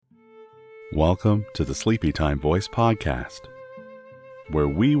Welcome to the SleepyTimeVoice podcast, where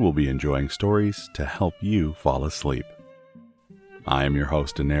we will be enjoying stories to help you fall asleep. I am your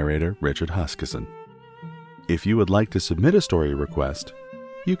host and narrator, Richard Huskisson. If you would like to submit a story request,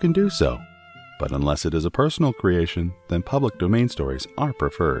 you can do so, but unless it is a personal creation, then public domain stories are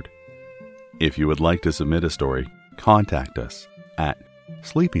preferred. If you would like to submit a story, contact us at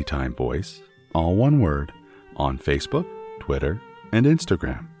SleepyTimeVoice, all one word, on Facebook, Twitter, and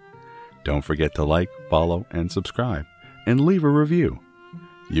Instagram. Don't forget to like, follow, and subscribe, and leave a review.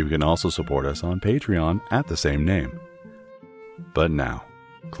 You can also support us on Patreon at the same name. But now,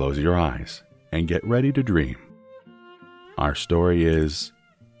 close your eyes and get ready to dream. Our story is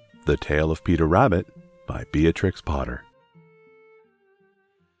The Tale of Peter Rabbit by Beatrix Potter.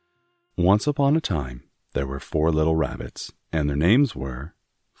 Once upon a time, there were 4 little rabbits, and their names were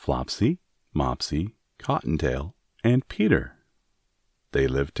Flopsy, Mopsy, Cottontail, and Peter. They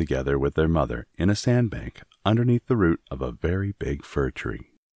lived together with their mother in a sandbank underneath the root of a very big fir tree.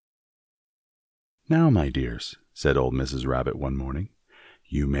 "Now, my dears," said old Mrs. Rabbit one morning,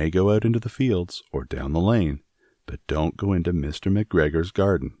 "you may go out into the fields or down the lane, but don't go into Mr. McGregor's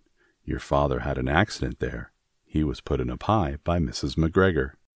garden. Your father had an accident there. He was put in a pie by Mrs.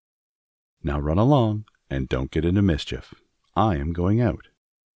 McGregor. Now run along and don't get into mischief. I am going out."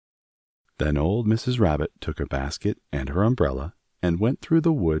 Then old Mrs. Rabbit took a basket and her umbrella and went through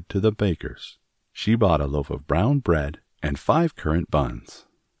the wood to the baker's. She bought a loaf of brown bread and 5 currant buns.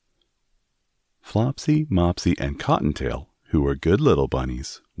 Flopsy, Mopsy, and Cottontail, who were good little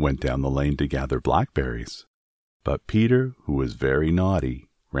bunnies, went down the lane to gather blackberries. But Peter, who was very naughty,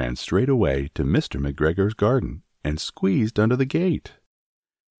 ran straight away to Mr. McGregor's garden and squeezed under the gate.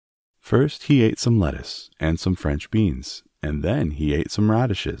 First he ate some lettuce and some French beans, and then he ate some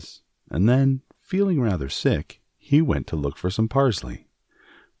radishes, and then, feeling rather sick, he went to look for some parsley.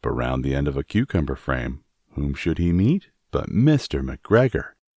 But round the end of a cucumber frame, whom should he meet but Mr.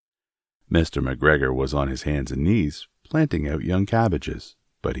 McGregor? Mr. McGregor was on his hands and knees planting out young cabbages,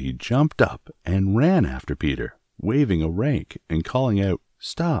 but he jumped up and ran after Peter, waving a rake and calling out,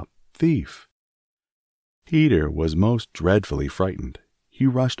 "Stop, thief!" Peter was most dreadfully frightened. He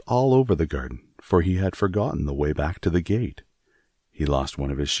rushed all over the garden, for he had forgotten the way back to the gate. He lost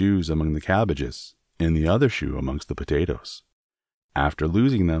one of his shoes among the cabbages, and the other shoe amongst the potatoes. After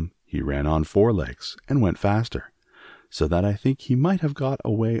losing them, he ran on 4 legs and went faster, so that I think he might have got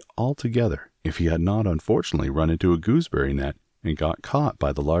away altogether if he had not unfortunately run into a gooseberry net and got caught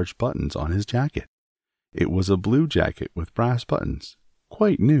by the large buttons on his jacket. It was a blue jacket with brass buttons,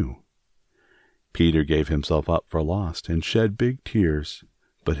 quite new. Peter gave himself up for lost and shed big tears,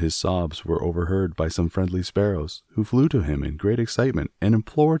 but his sobs were overheard by some friendly sparrows, who flew to him in great excitement and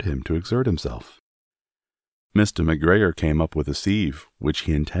implored him to exert himself. Mr. McGregor came up with a sieve, which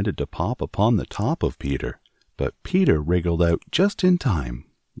he intended to pop upon the top of Peter, but Peter wriggled out just in time,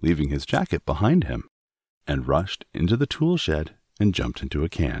 leaving his jacket behind him, and rushed into the tool shed and jumped into a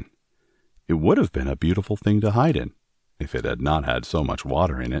can. It would have been a beautiful thing to hide in, if it had not had so much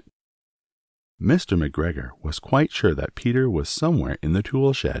water in it. Mr. McGregor was quite sure that Peter was somewhere in the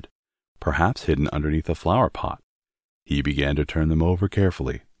tool shed, perhaps hidden underneath a flower pot. He began to turn them over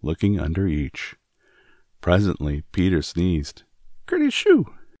carefully, looking under each. Presently Peter sneezed,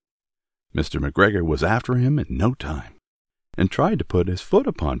 "Kerty-shoo!" Mr. McGregor was after him in no time, and tried to put his foot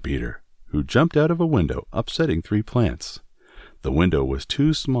upon Peter, who jumped out of a window, upsetting 3 plants. The window was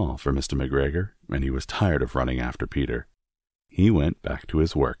too small for Mr. McGregor, and he was tired of running after Peter. He went back to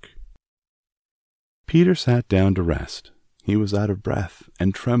his work. Peter sat down to rest. He was out of breath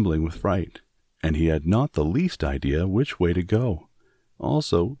and trembling with fright, and he had not the least idea which way to go.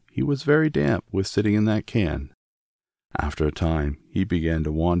 Also, he was very damp with sitting in that can. After a time, he began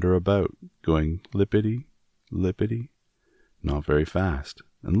to wander about, going lippity, lippity, not very fast,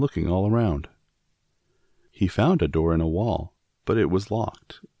 and looking all around. He found a door in a wall, but it was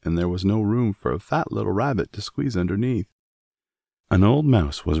locked, and there was no room for a fat little rabbit to squeeze underneath. An old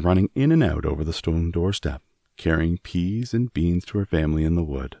mouse was running in and out over the stone doorstep, carrying peas and beans to her family in the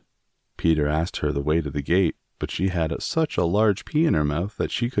wood. Peter asked her the way to the gate, but she had such a large pea in her mouth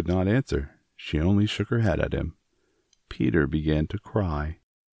that she could not answer. She only shook her head at him. Peter began to cry.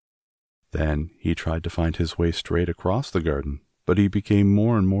 Then he tried to find his way straight across the garden, but he became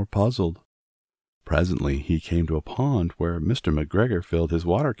more and more puzzled. Presently he came to a pond where Mr. McGregor filled his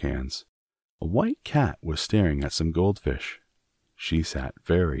water cans. A white cat was staring at some goldfish. She sat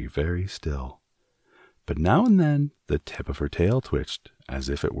very, very still, but now and then the tip of her tail twitched as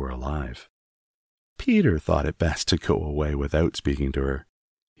if it were alive. Peter thought it best to go away without speaking to her.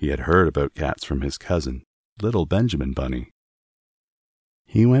 He had heard about cats from his cousin, little Benjamin Bunny.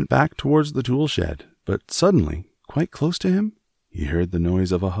 He went back towards the tool shed, but suddenly, quite close to him, he heard the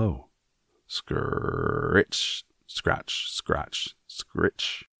noise of a hoe. Scritch, scratch, scratch,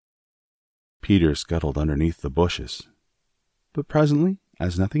 scritch. Peter scuttled underneath the bushes. But presently,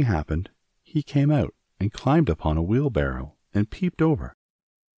 as nothing happened, he came out and climbed upon a wheelbarrow and peeped over.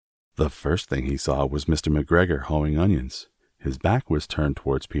 The first thing he saw was Mr. McGregor hoeing onions. His back was turned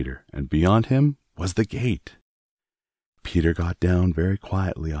towards Peter, and beyond him was the gate. Peter got down very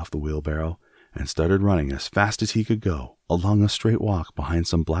quietly off the wheelbarrow and started running as fast as he could go along a straight walk behind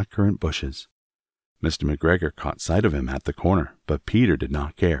some blackcurrant bushes. Mr. McGregor caught sight of him at the corner, but Peter did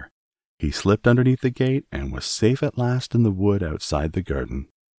not care. He slipped underneath the gate and was safe at last in the wood outside the garden.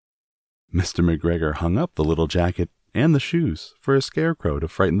 Mr. McGregor hung up the little jacket and the shoes for a scarecrow to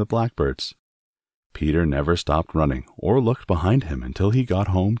frighten the blackbirds. Peter never stopped running or looked behind him until he got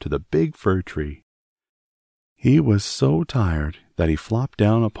home to the big fir tree. He was so tired that he flopped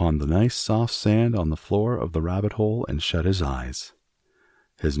down upon the nice soft sand on the floor of the rabbit hole and shut his eyes.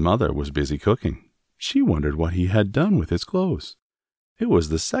 His mother was busy cooking. She wondered what he had done with his clothes. It was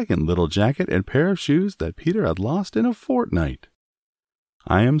the second little jacket and pair of shoes that Peter had lost in a fortnight.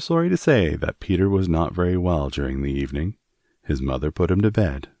 I am sorry to say that Peter was not very well during the evening. His mother put him to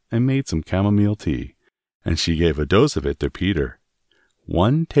bed and made some chamomile tea, and she gave a dose of it to Peter,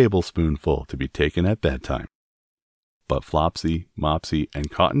 1 tablespoonful to be taken at bedtime. But Flopsy, Mopsy,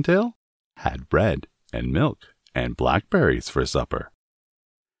 and Cottontail had bread and milk and blackberries for supper.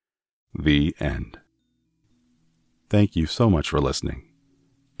 The end. Thank you so much for listening,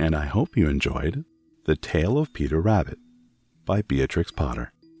 and I hope you enjoyed The Tale of Peter Rabbit by Beatrix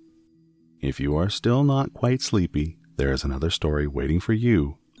Potter. If you are still not quite sleepy, there is another story waiting for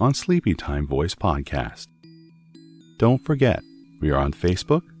you on Sleepy Time Voice Podcast. Don't forget, we are on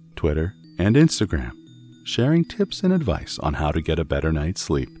Facebook, Twitter, and Instagram, sharing tips and advice on how to get a better night's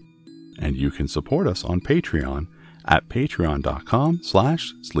sleep. And you can support us on Patreon at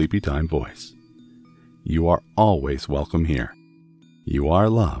patreon.com/SleepyTimeVoice. You are always welcome here. You are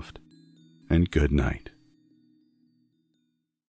loved, and good night.